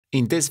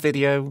In this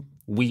video,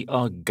 we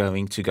are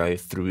going to go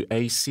through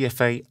a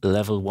CFA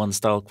Level 1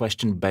 style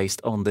question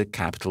based on the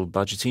capital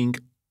budgeting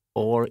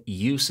or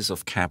uses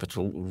of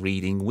capital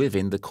reading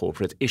within the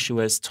corporate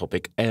issuers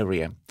topic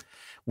area.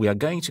 We are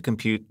going to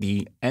compute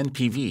the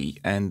NPV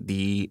and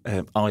the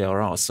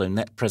IRR, so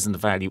net present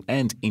value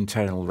and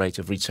internal rate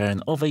of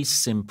return of a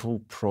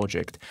simple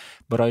project.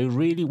 But I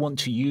really want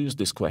to use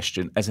this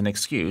question as an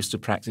excuse to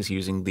practice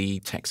using the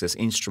Texas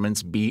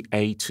Instruments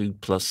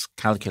BA2 Plus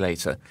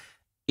calculator.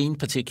 In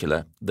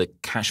particular, the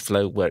cash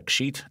flow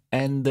worksheet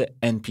and the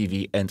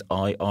NPV and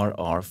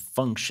IRR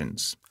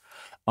functions.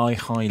 I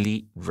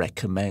highly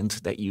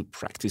recommend that you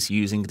practice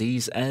using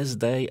these as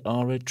they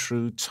are a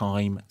true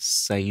time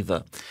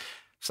saver.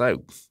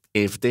 So,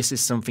 if this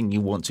is something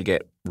you want to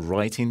get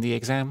right in the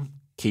exam,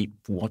 keep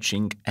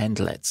watching and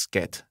let's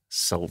get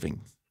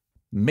solving.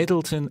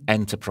 Middleton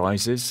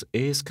Enterprises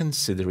is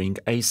considering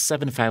a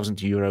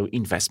 €7,000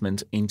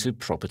 investment into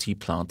property,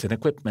 plant and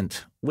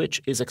equipment, which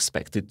is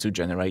expected to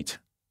generate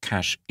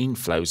cash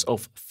inflows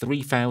of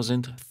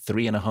 €3,000,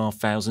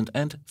 €3,500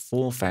 and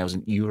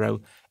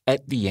 €4,000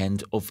 at the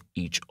end of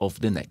each of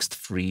the next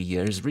 3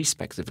 years,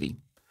 respectively.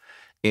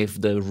 If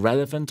the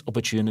relevant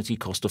opportunity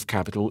cost of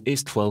capital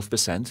is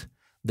 12%,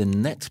 the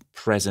net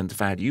present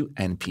value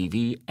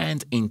NPV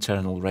and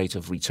internal rate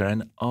of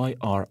return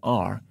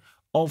IRR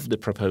of the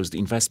proposed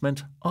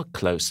investment are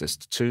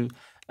closest to,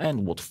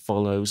 and what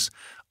follows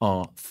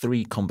are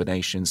three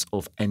combinations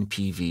of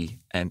NPV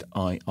and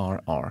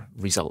IRR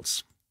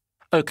results.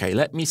 Okay,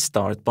 let me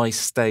start by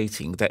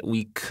stating that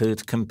we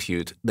could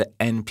compute the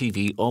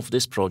NPV of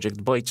this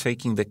project by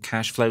taking the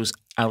cash flows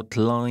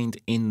outlined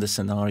in the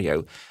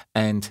scenario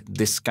and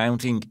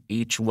discounting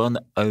each one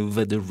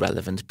over the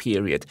relevant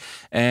period.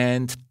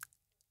 And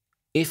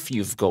if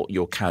you've got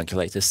your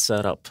calculator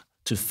set up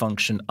to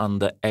function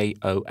under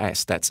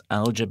AOS, that's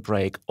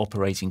Algebraic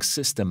Operating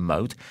System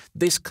mode,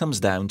 this comes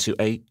down to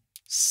a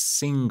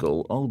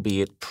single,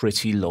 albeit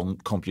pretty long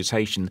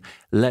computation.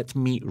 Let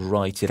me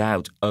write it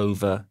out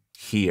over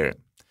here.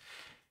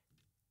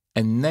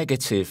 A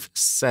negative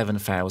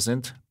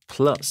 7,000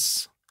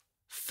 plus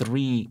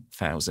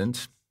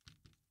 3,000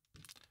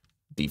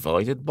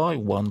 divided by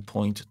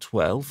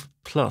 1.12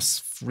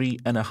 plus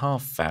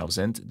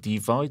 3,500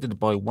 divided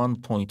by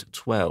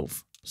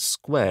 1.12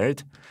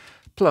 squared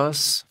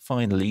plus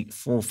finally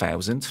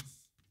 4,000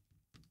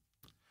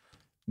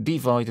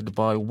 divided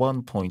by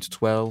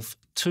 1.12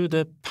 to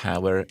the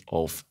power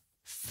of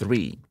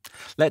 3.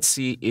 Let's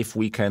see if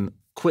we can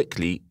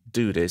quickly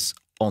do this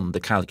on the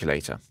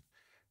calculator.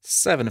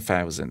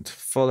 7,000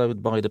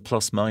 followed by the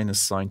plus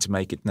minus sign to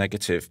make it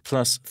negative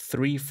plus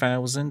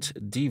 3,000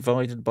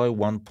 divided by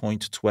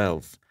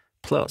 1.12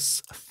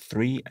 plus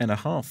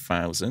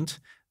 3,500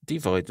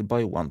 divided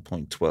by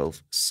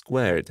 1.12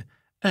 squared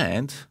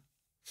and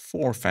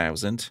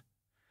 4,000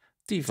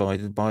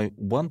 divided by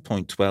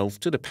 1.12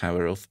 to the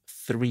power of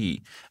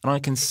 3. And I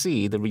can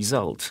see the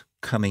result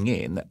coming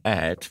in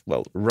at,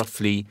 well,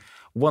 roughly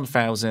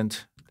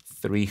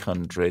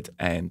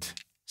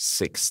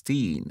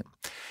 1,316,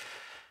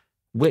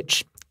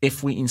 which,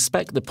 if we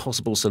inspect the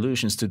possible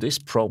solutions to this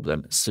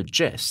problem,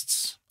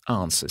 suggests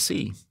answer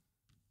C.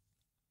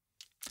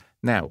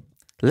 Now,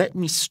 let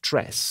me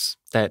stress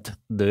that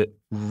the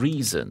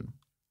reason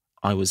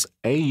I was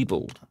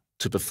able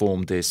to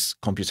perform this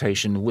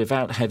computation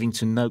without having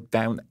to note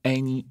down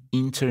any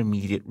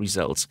intermediate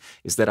results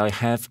is that I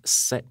have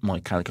set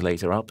my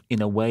calculator up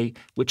in a way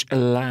which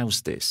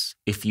allows this.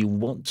 If you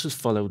want to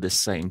follow the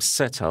same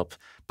setup,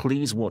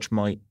 please watch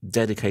my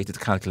dedicated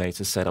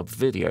calculator setup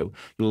video.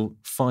 You'll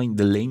find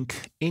the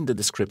link in the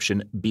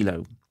description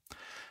below.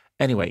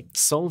 Anyway,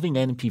 solving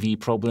NPV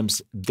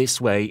problems this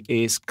way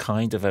is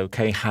kind of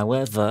okay.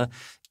 However,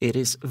 it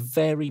is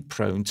very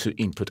prone to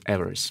input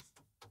errors.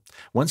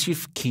 Once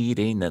you've keyed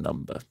in a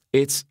number,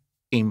 it's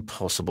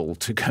impossible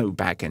to go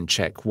back and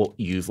check what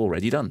you've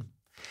already done.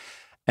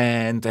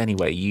 And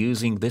anyway,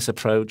 using this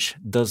approach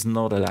does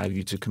not allow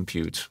you to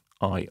compute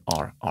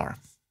IRR.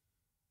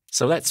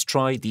 So let's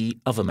try the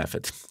other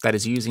method, that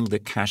is using the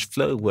cash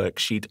flow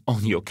worksheet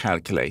on your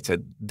calculator.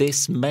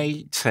 This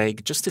may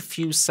take just a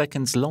few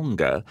seconds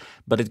longer,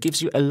 but it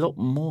gives you a lot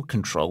more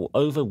control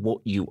over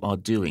what you are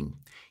doing.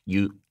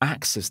 You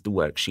access the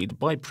worksheet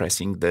by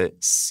pressing the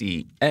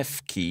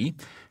CF key,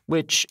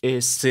 which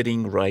is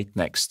sitting right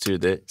next to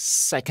the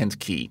second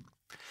key.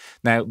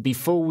 Now,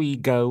 before we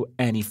go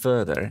any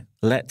further,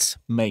 let's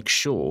make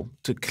sure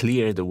to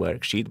clear the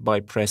worksheet by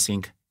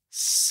pressing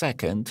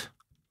second,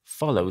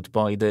 followed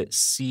by the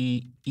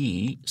CE/C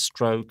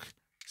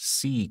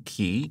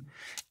key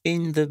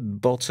in the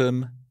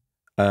bottom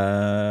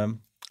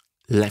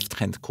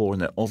left-hand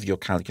corner of your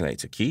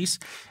calculator keys.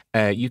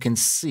 You can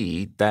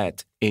see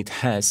that it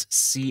has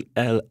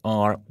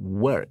CLR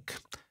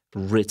work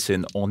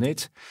written on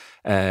it,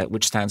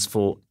 which stands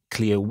for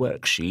clear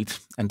worksheet,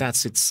 and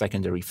that's its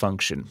secondary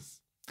function.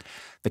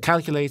 The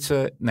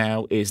calculator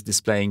now is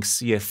displaying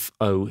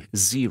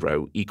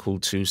CFO0 equal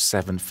to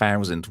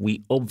 7,000.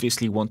 We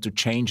obviously want to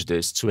change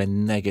this to a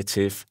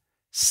negative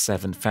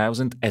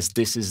 7,000, as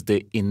this is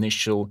the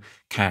initial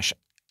cash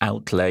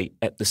outlay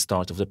at the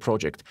start of the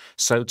project.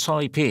 So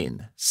type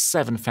in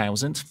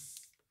 7,000,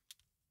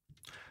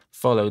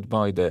 followed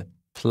by the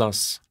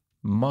plus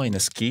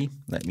minus key.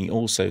 Let me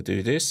also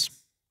do this.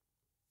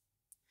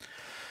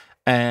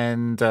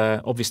 And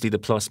obviously the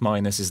plus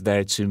minus is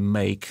there to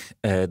make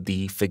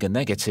the figure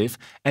negative,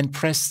 and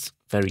press,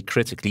 very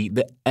critically,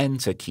 the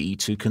enter key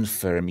to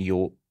confirm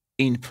your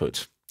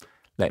input.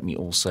 Let me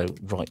also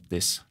write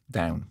this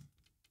down.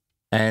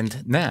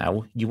 And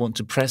now you want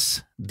to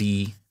press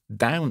the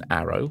down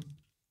arrow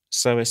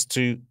so as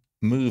to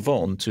move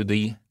on to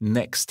the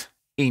next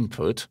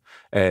input.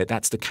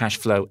 That's the cash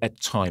flow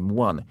at time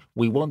 1.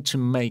 We want to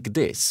make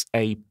this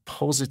a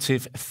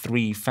positive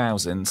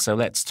 3,000. So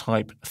let's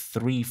type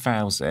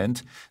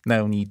 3,000.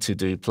 No need to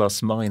do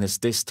plus minus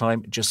this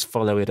time. Just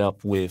follow it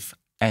up with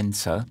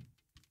enter.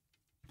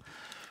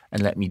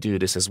 And let me do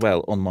this as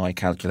well on my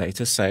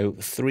calculator. So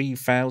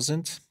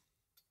 3,000,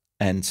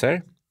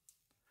 enter.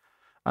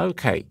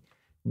 Okay,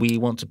 we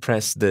want to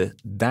press the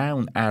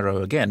down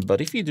arrow again, but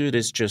if you do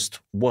this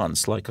just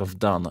once, like I've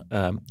done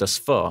thus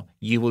far,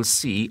 you will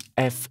see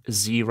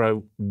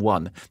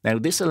F01. Now,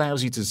 this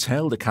allows you to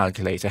tell the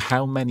calculator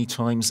how many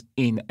times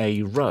in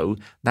a row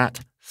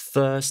that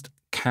first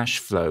cash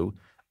flow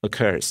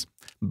occurs.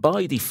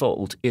 By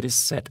default, it is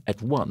set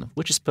at 1,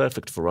 which is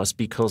perfect for us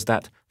because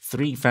that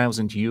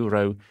 3,000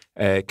 euro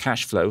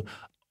cash flow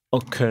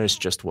occurs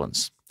just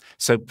once.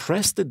 So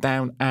press the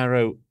down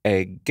arrow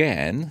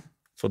again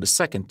for the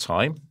second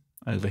time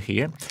over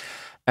here,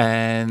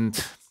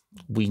 and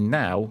we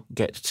now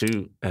get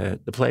to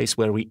the place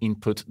where we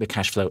input the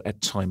cash flow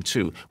at time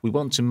 2. We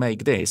want to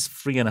make this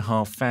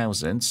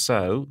 3,500,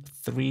 so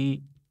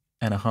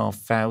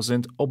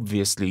 3,500,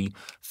 obviously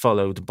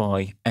followed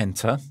by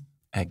enter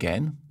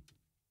again.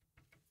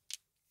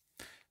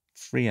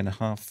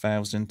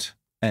 3,500,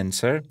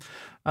 enter.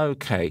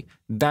 Okay,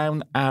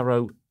 down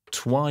arrow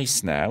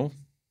twice now,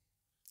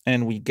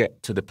 and we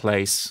get to the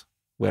place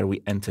where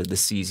we enter the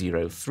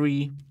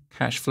C03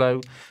 cash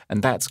flow,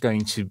 and that's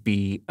going to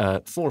be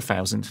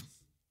 4,000,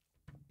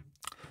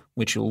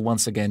 which you'll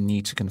once again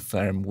need to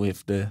confirm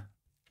with the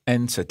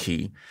enter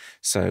key.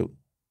 So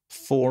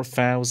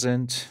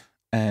 4,000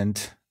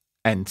 and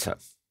enter.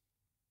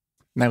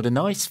 Now, the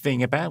nice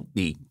thing about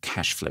the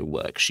cash flow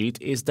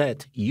worksheet is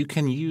that you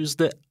can use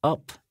the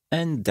up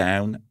and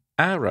down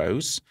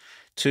arrows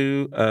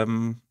to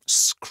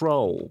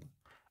scroll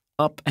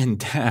up and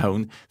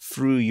down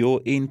through your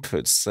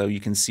inputs. So you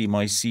can see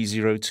my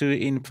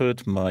C02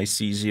 input, my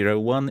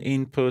C01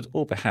 input,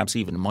 or perhaps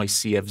even my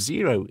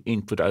CF0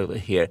 input over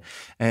here.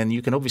 And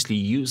you can obviously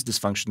use this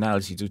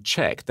functionality to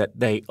check that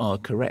they are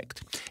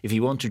correct. If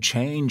you want to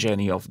change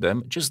any of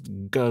them, just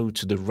go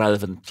to the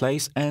relevant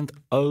place and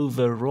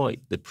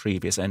overwrite the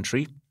previous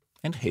entry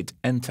and hit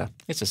enter.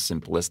 It's as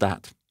simple as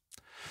that.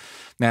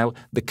 Now,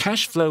 the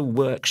cash flow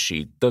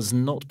worksheet does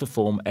not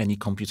perform any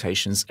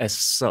computations as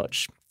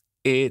such.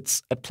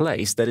 It's a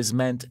place that is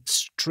meant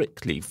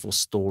strictly for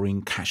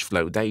storing cash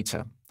flow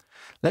data.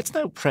 Let's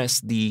now press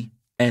the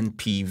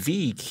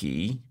NPV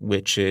key,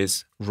 which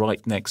is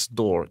right next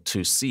door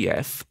to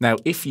CF. Now,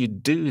 if you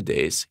do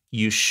this,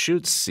 you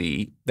should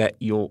see that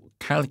your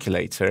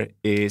calculator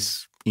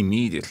is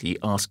immediately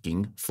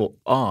asking for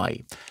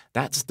I.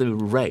 That's the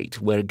rate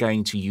we're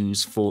going to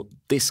use for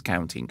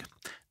discounting.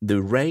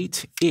 The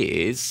rate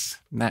is,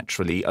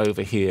 naturally,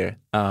 over here,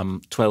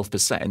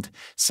 12%.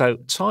 So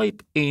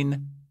type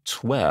in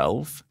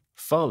 12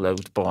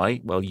 followed by,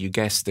 well, you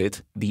guessed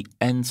it, the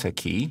enter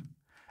key.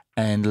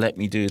 And let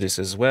me do this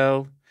as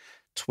well.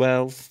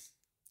 12,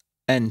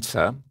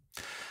 enter.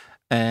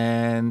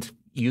 And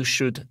you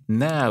should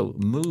now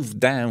move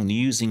down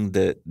using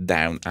the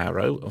down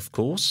arrow, of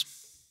course.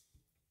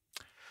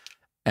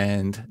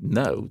 And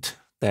note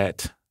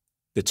that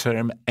the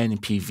term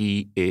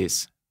NPV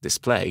is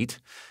displayed.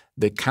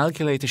 The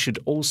calculator should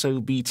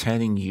also be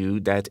telling you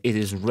that it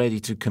is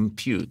ready to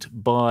compute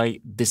by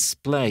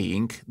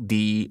displaying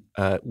the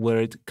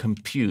word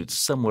compute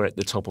somewhere at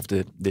the top of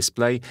the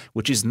display,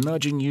 which is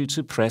nudging you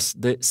to press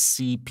the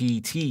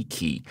CPT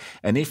key.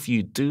 And if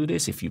you do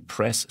this, if you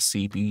press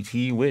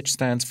CPT, which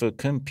stands for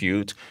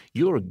compute,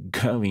 you're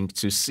going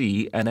to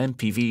see an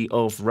NPV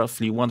of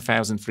roughly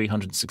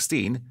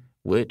 1,316,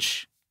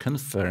 which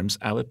confirms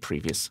our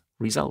previous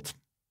result.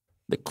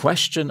 The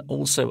question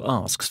also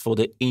asks for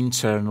the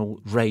internal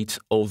rate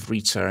of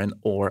return,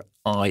 or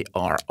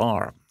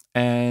IRR.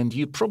 And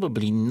you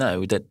probably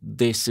know that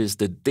this is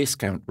the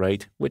discount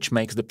rate, which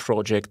makes the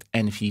project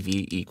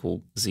NPV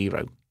equal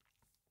 0.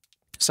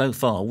 So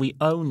far, we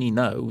only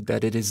know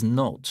that it is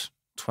not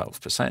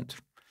 12%.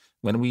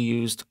 When we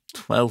used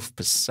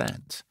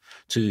 12%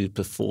 to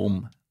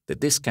perform the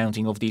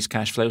discounting of these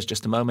cash flows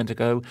just a moment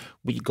ago,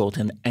 we got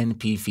an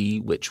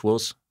NPV which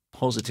was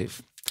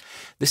positive.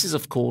 This is,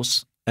 of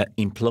course,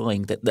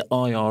 implying that the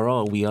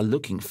IRR we are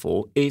looking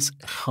for is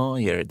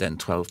higher than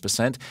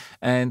 12%,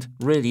 and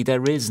really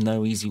there is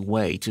no easy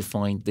way to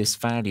find this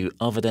value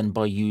other than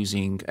by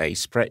using a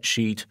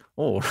spreadsheet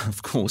or,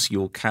 of course,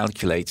 your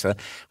calculator,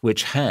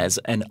 which has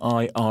an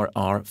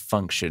IRR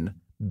function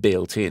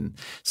built in.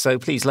 So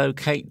please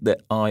locate the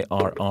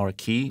IRR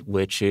key,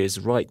 which is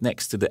right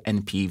next to the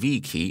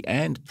NPV key,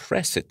 and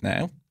press it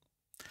now.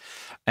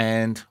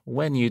 And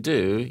when you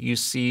do, you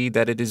see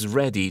that it is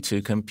ready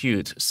to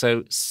compute.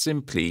 So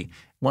simply,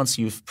 once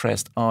you've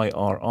pressed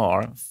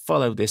IRR,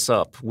 follow this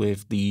up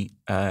with the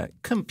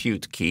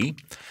compute key.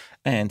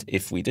 And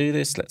if we do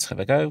this, let's have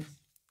a go.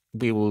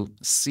 We will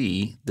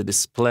see the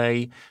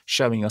display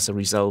showing us a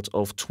result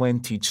of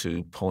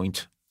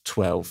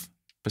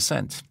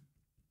 22.12%.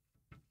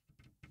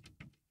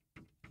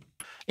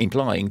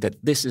 Implying that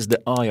this is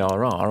the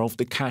IRR of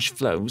the cash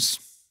flows,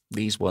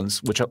 these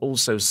ones, which are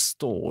also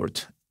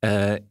stored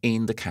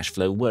in the cash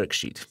flow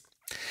worksheet.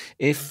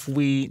 If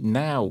we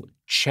now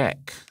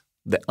check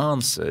the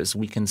answers,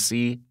 we can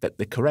see that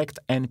the correct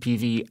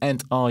NPV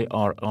and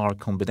IRR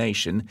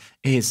combination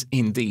is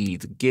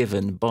indeed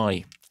given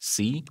by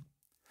C.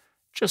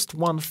 Just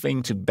one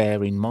thing to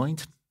bear in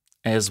mind,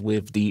 as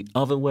with the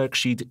other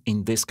worksheet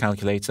in this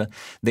calculator,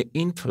 the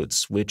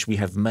inputs which we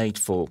have made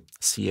for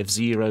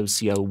CF0,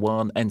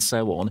 CL1 and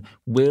so on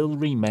will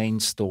remain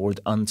stored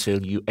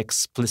until you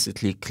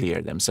explicitly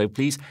clear them. So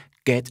please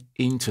get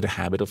into the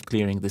habit of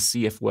clearing the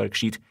CF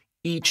worksheet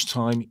each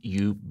time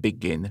you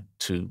begin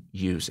to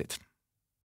use it.